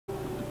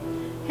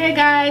Hey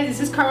guys,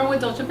 this is Carmen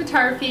with Dolce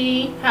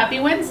Photography.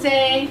 Happy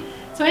Wednesday.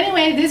 So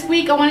anyway, this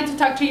week I wanted to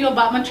talk to you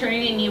about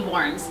maternity and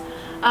newborns.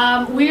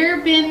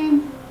 We've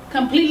been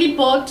completely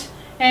booked,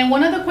 and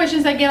one of the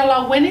questions I get a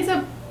lot, when is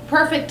a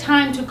perfect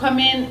time to come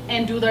in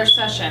and do their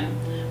session?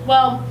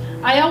 Well,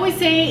 I always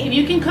say if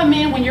you can come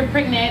in when you're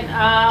pregnant,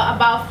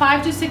 about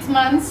 5 to 6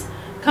 months,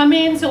 come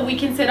in so we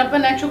can set up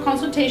an actual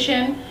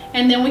consultation,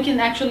 and then we can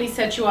actually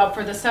set you up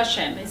for the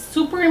session. It's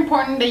super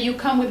important that you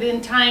come within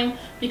time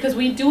because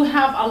we do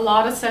have a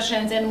lot of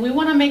sessions, and we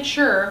want to make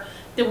sure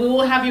that we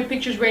will have your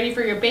pictures ready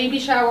for your baby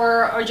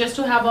shower or just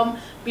to have them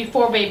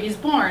before baby's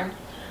born.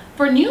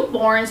 For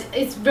newborns,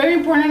 it's very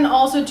important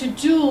also to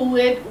do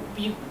it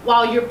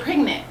while you're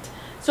pregnant.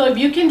 So if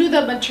you can do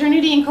the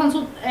maternity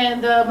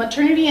and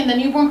the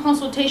newborn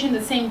consultation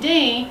the same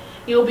day,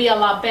 it will be a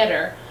lot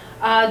better.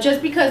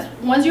 Just because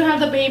once you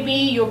have the baby,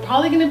 you're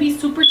probably going to be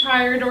super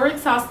tired or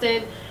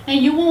exhausted, and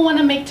you won't want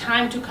to make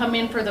time to come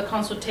in for the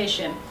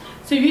consultation.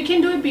 So if you can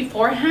do it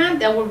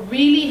beforehand, that will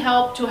really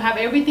help to have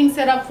everything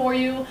set up for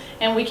you,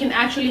 and we can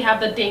actually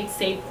have the date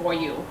saved for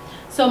you.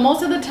 So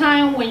most of the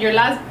time when your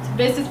last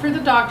visits for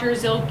the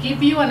doctors, they'll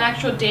give you an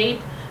actual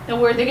date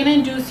where they're going to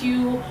induce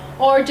you,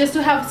 or just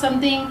to have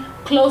something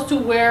close to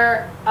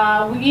where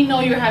we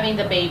know you're having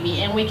the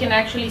baby, and we can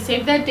actually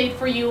save that date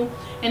for you,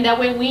 and that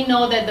way we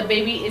know that the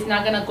baby is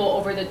not going to go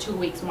over the 2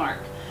 weeks mark.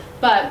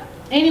 But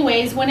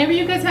anyways, whenever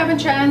you guys have a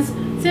chance,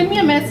 send me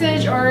a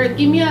message or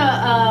give me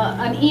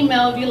an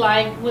email if you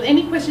like with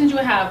any questions you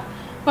have.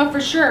 But for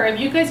sure, if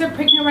you guys are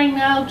pregnant right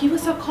now, give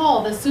us a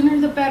call. The sooner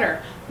the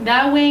better.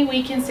 That way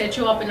we can set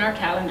you up in our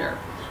calendar.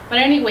 But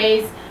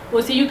anyways,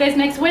 we'll see you guys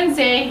next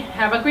Wednesday.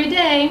 Have a great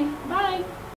day.